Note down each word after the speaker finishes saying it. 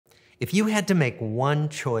If you had to make one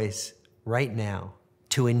choice right now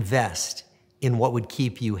to invest in what would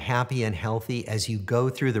keep you happy and healthy as you go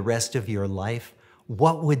through the rest of your life,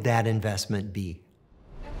 what would that investment be?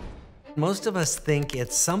 Most of us think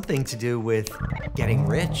it's something to do with getting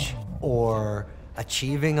rich or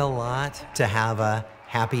achieving a lot to have a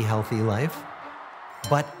happy, healthy life.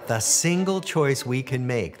 But the single choice we can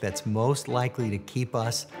make that's most likely to keep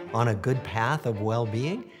us on a good path of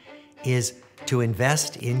well-being is to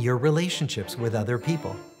invest in your relationships with other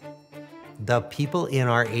people. The people in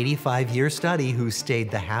our 85-year study who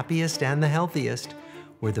stayed the happiest and the healthiest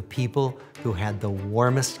were the people who had the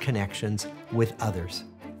warmest connections with others.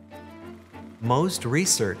 Most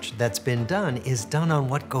research that's been done is done on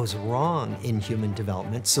what goes wrong in human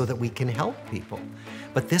development so that we can help people.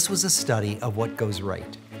 But this was a study of what goes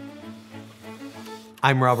right.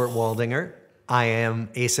 I'm Robert Waldinger. I am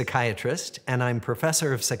a psychiatrist, and I'm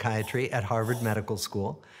professor of psychiatry at Harvard Medical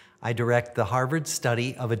School. I direct the Harvard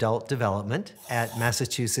Study of Adult Development at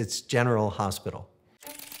Massachusetts General Hospital.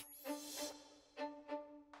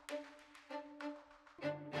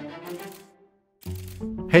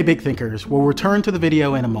 Hey Big Thinkers, we'll return to the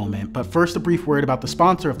video in a moment, but first a brief word about the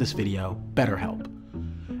sponsor of this video, BetterHelp.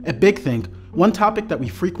 At Big Think, one topic that we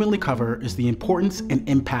frequently cover is the importance and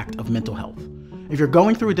impact of mental health. If you're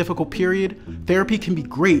going through a difficult period, therapy can be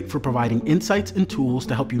great for providing insights and tools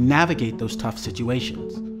to help you navigate those tough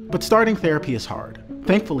situations. But starting therapy is hard.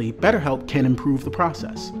 Thankfully, BetterHelp can improve the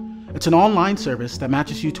process. It's an online service that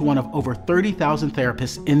matches you to one of over 30,000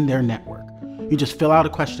 therapists in their network. You just fill out a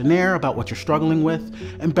questionnaire about what you're struggling with,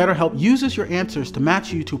 and BetterHelp uses your answers to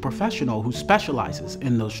match you to a professional who specializes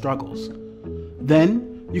in those struggles.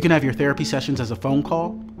 Then, you can have your therapy sessions as a phone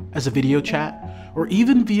call, as a video chat, or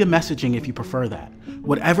even via messaging if you prefer that.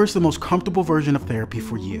 Whatever's the most comfortable version of therapy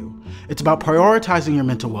for you. It's about prioritizing your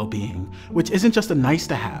mental well-being, which isn't just a nice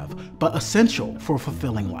to have, but essential for a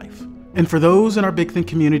fulfilling life. And for those in our Big Think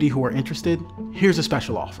community who are interested, here's a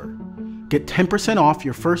special offer. Get 10% off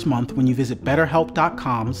your first month when you visit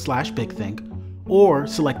betterhelp.com/bigthink or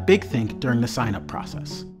select Big Think during the sign-up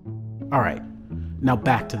process. All right, now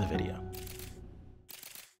back to the video.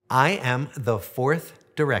 I am the fourth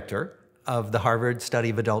director of the Harvard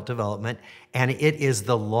Study of Adult Development, and it is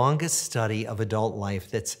the longest study of adult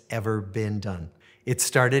life that's ever been done. It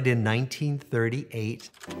started in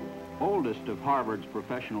 1938. Oldest of Harvard's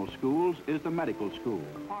professional schools is the medical school.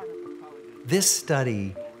 This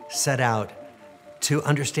study set out to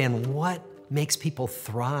understand what makes people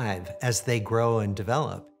thrive as they grow and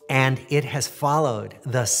develop. And it has followed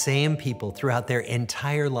the same people throughout their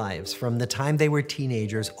entire lives, from the time they were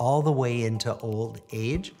teenagers all the way into old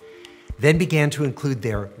age, then began to include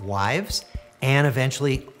their wives and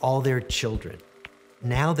eventually all their children.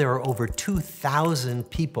 Now there are over 2,000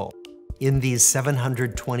 people in these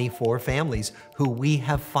 724 families who we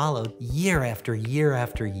have followed year after year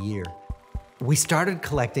after year. We started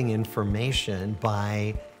collecting information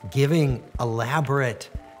by giving elaborate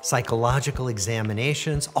psychological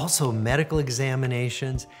examinations, also medical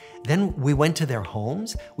examinations. Then we went to their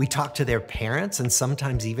homes. We talked to their parents and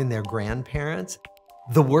sometimes even their grandparents.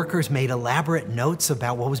 The workers made elaborate notes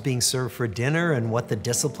about what was being served for dinner and what the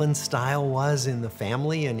discipline style was in the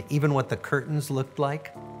family and even what the curtains looked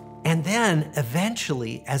like. And then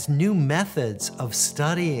eventually, as new methods of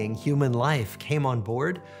studying human life came on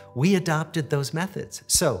board, we adopted those methods.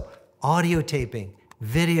 So audio taping,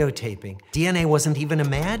 videotaping. DNA wasn't even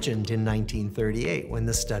imagined in 1938 when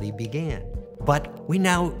the study began. But we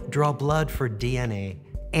now draw blood for DNA,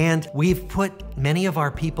 and we've put many of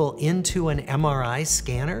our people into an MRI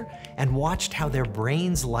scanner and watched how their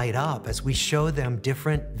brains light up as we show them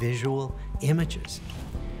different visual images.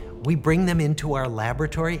 We bring them into our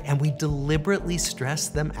laboratory and we deliberately stress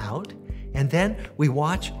them out, and then we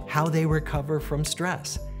watch how they recover from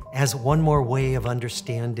stress as one more way of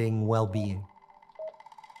understanding well-being.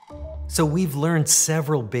 So we've learned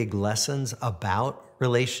several big lessons about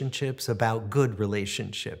relationships, about good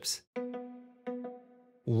relationships.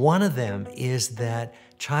 One of them is that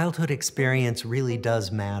childhood experience really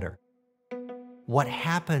does matter. What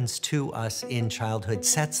happens to us in childhood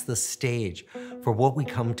sets the stage for what we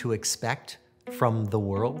come to expect from the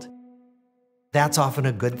world. That's often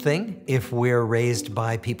a good thing if we're raised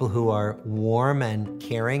by people who are warm and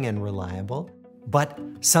caring and reliable. But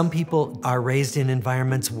some people are raised in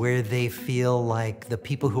environments where they feel like the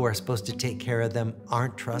people who are supposed to take care of them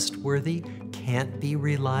aren't trustworthy, can't be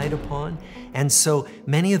relied upon. And so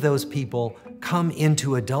many of those people come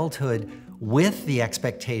into adulthood with the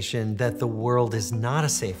expectation that the world is not a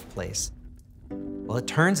safe place. Well, it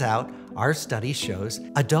turns out, our study shows,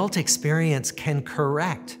 adult experience can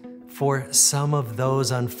correct for some of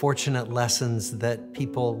those unfortunate lessons that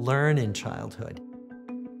people learn in childhood.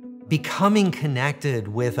 Becoming connected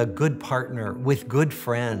with a good partner, with good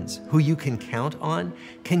friends who you can count on,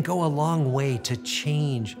 can go a long way to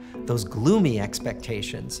change those gloomy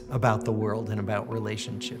expectations about the world and about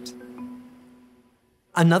relationships.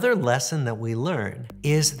 Another lesson that we learn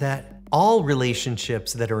is that all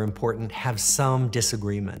relationships that are important have some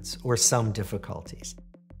disagreements or some difficulties.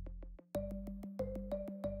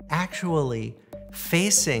 Actually,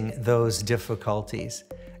 facing those difficulties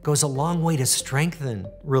goes a long way to strengthen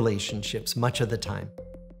relationships much of the time.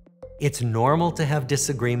 It's normal to have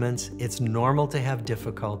disagreements, it's normal to have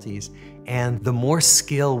difficulties, and the more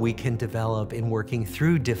skill we can develop in working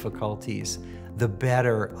through difficulties, the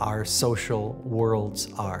better our social worlds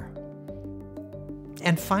are.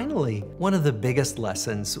 And finally, one of the biggest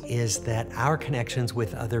lessons is that our connections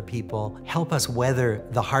with other people help us weather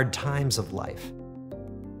the hard times of life.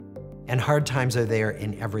 And hard times are there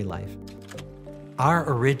in every life.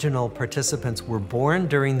 Our original participants were born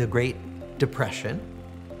during the Great Depression,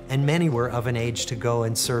 and many were of an age to go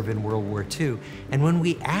and serve in World War II. And when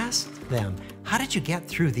we asked them, how did you get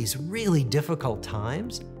through these really difficult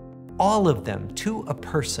times? All of them, to a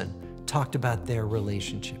person, talked about their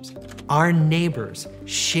relationships. Our neighbors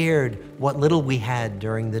shared what little we had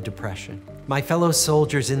during the Depression. My fellow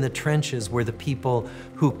soldiers in the trenches were the people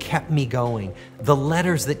who kept me going. The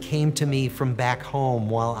letters that came to me from back home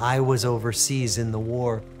while I was overseas in the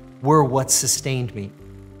war were what sustained me.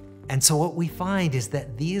 And so what we find is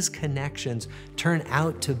that these connections turn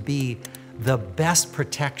out to be the best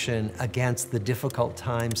protection against the difficult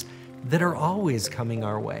times that are always coming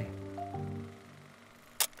our way.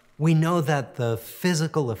 We know that the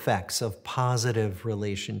physical effects of positive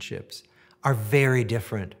relationships are very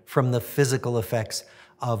different from the physical effects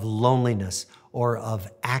of loneliness or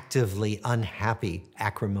of actively unhappy,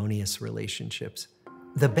 acrimonious relationships.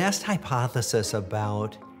 The best hypothesis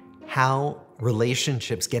about how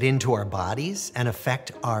relationships get into our bodies and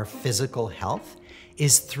affect our physical health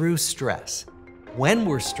is through stress. When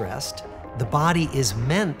we're stressed, the body is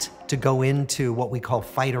meant to go into what we call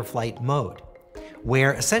fight or flight mode,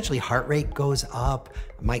 where essentially heart rate goes up,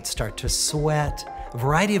 might start to sweat, a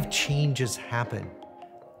variety of changes happen.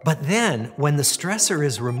 But then, when the stressor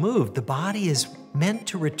is removed, the body is meant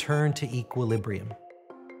to return to equilibrium.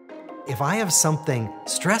 If I have something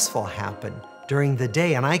stressful happen during the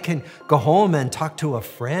day and I can go home and talk to a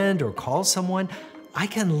friend or call someone, I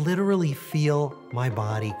can literally feel my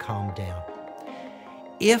body calm down.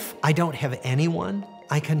 If I don't have anyone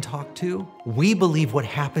I can talk to, we believe what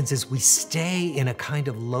happens is we stay in a kind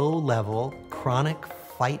of low-level, chronic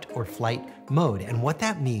fight or flight mode. And what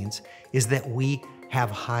that means is that we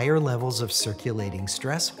have higher levels of circulating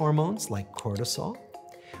stress hormones like cortisol.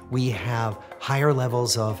 We have higher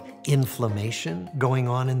levels of inflammation going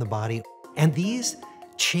on in the body. And these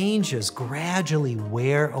changes gradually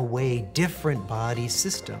wear away different body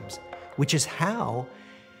systems, which is how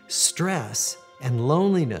stress and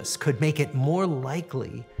loneliness could make it more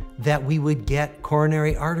likely that we would get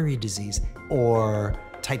coronary artery disease or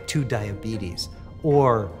type 2 diabetes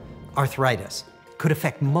or arthritis. Could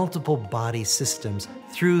affect multiple body systems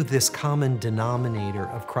through this common denominator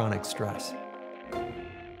of chronic stress.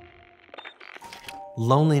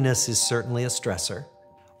 Loneliness is certainly a stressor,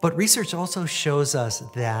 but research also shows us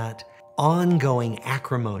that ongoing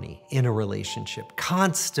acrimony in a relationship,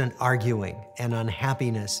 constant arguing and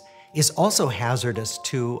unhappiness, is also hazardous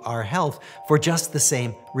to our health for just the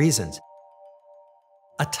same reasons.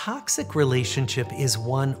 A toxic relationship is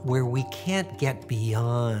one where we can't get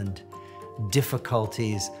beyond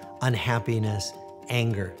difficulties, unhappiness,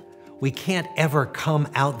 anger. We can't ever come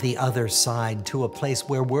out the other side to a place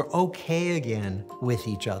where we're okay again with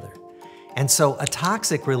each other. And so a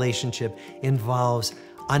toxic relationship involves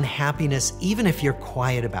unhappiness, even if you're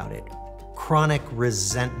quiet about it, chronic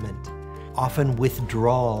resentment, often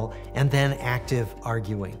withdrawal, and then active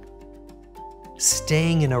arguing.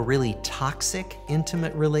 Staying in a really toxic,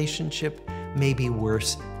 intimate relationship may be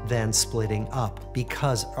worse than splitting up,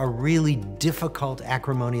 because a really difficult,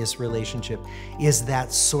 acrimonious relationship is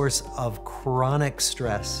that source of chronic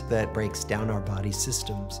stress that breaks down our body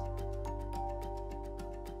systems.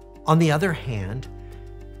 On the other hand,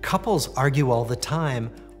 couples argue all the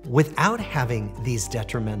time without having these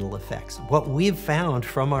detrimental effects. What we've found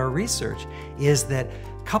from our research is that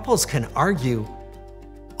couples can argue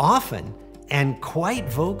often and quite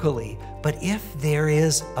vocally, but if there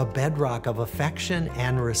is a bedrock of affection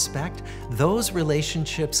and respect, those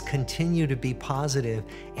relationships continue to be positive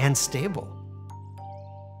and stable.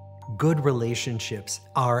 Good relationships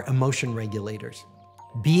are emotion regulators.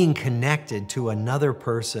 Being connected to another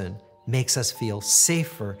person makes us feel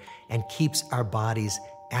safer, and keeps our bodies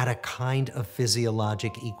at a kind of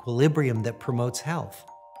physiologic equilibrium that promotes health.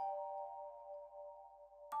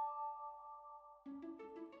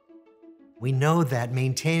 We know that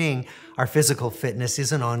maintaining our physical fitness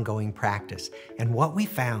is an ongoing practice. And what we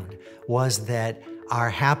found was that our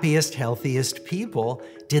happiest, healthiest people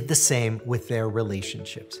did the same with their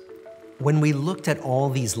relationships. When we looked at all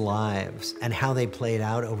these lives and how they played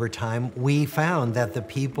out over time, we found that the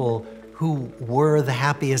people who were the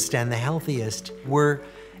happiest and the healthiest were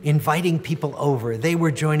inviting people over. They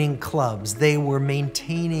were joining clubs. They were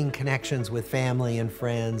maintaining connections with family and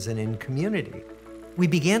friends and in community. We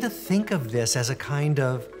began to think of this as a kind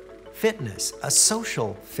of fitness, a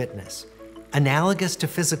social fitness, analogous to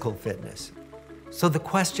physical fitness. So the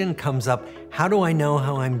question comes up, how do I know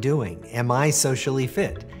how I'm doing? Am I socially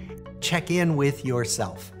fit? Check in with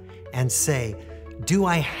yourself and say, do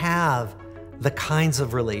I have the kinds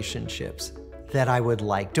of relationships that I would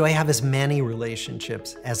like? Do I have as many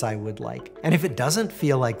relationships as I would like? And if it doesn't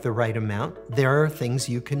feel like the right amount, there are things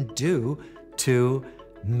you can do to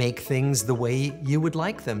make things the way you would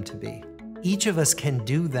like them to be. Each of us can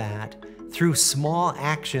do that through small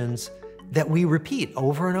actions that we repeat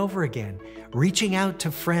over and over again. Reaching out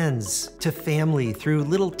to friends, to family through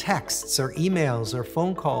little texts or emails or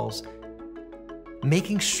phone calls.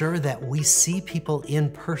 Making sure that we see people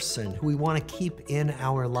in person who we want to keep in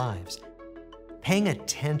our lives. Paying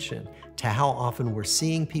attention to how often we're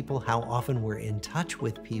seeing people, how often we're in touch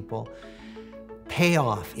with people. Pay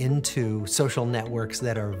off into social networks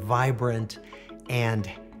that are vibrant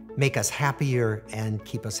and make us happier and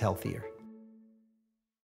keep us healthier.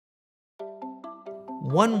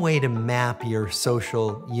 One way to map your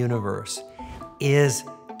social universe is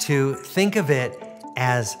to think of it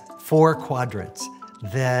as 4 quadrants.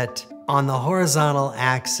 That on the horizontal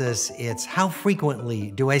axis, it's how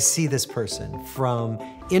frequently do I see this person, from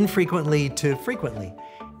infrequently to frequently.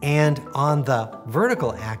 And on the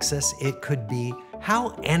vertical axis, it could be how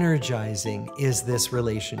energizing is this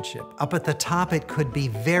relationship? Up at the top, it could be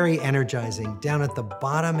very energizing. Down at the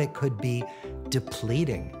bottom, it could be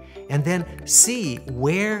depleting. And then see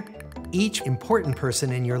where each important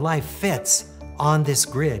person in your life fits on this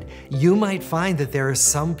grid. You might find that there are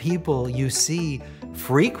some people you see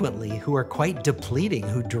frequently who are quite depleting,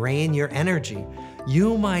 who drain your energy.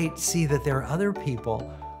 You might see that there are other people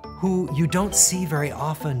who you don't see very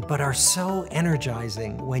often but are so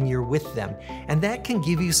energizing when you're with them. And that can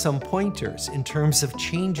give you some pointers in terms of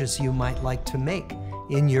changes you might like to make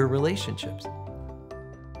in your relationships.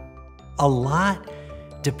 A lot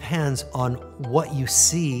depends on what you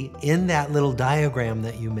see in that little diagram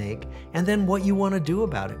that you make and then what you want to do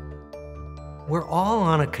about it. We're all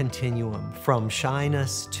on a continuum from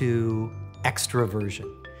shyness to extroversion.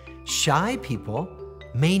 Shy people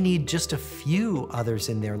may need just a few others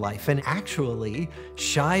in their life, and actually,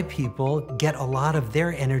 shy people get a lot of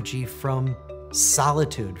their energy from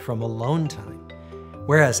solitude, from alone time.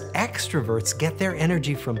 Whereas extroverts get their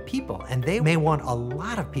energy from people, and they may want a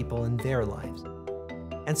lot of people in their lives.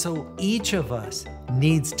 And so each of us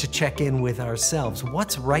needs to check in with ourselves.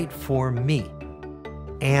 What's right for me?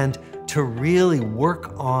 And to really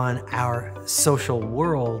work on our social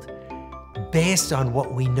world based on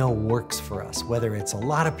what we know works for us, whether it's a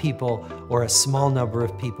lot of people or a small number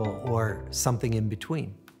of people or something in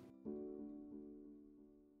between.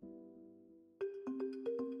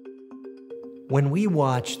 When we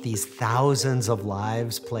watch these thousands of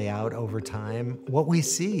lives play out over time, what we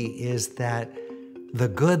see is that the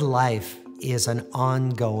good life is an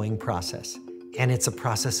ongoing process, and it's a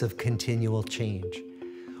process of continual change,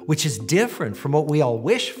 which is different from what we all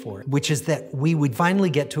wish for, which is that we would finally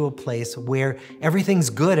get to a place where everything's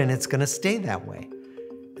good and it's gonna stay that way.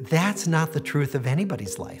 That's not the truth of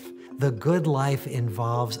anybody's life. The good life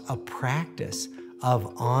involves a practice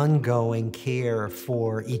of ongoing care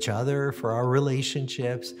for each other, for our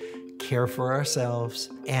relationships, care for ourselves,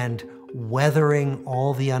 and weathering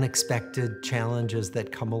all the unexpected challenges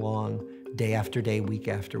that come along day after day, week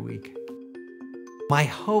after week. My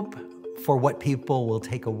hope for what people will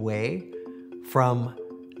take away from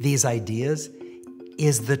these ideas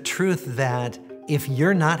is the truth that if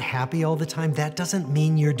you're not happy all the time, that doesn't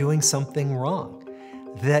mean you're doing something wrong.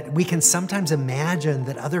 That we can sometimes imagine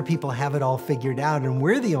that other people have it all figured out and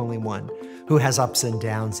we're the only one who has ups and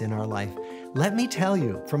downs in our life. Let me tell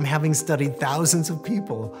you, from having studied thousands of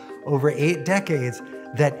people over 8 decades,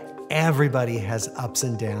 that everybody has ups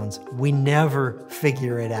and downs. We never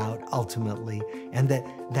figure it out ultimately, and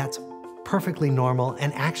that's perfectly normal,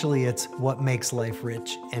 and actually it's what makes life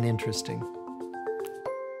rich and interesting.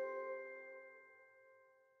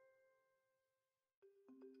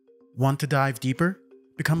 Want to dive deeper?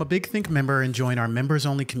 Become a Big Think member and join our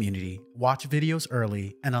members-only community, watch videos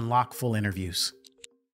early, and unlock full interviews.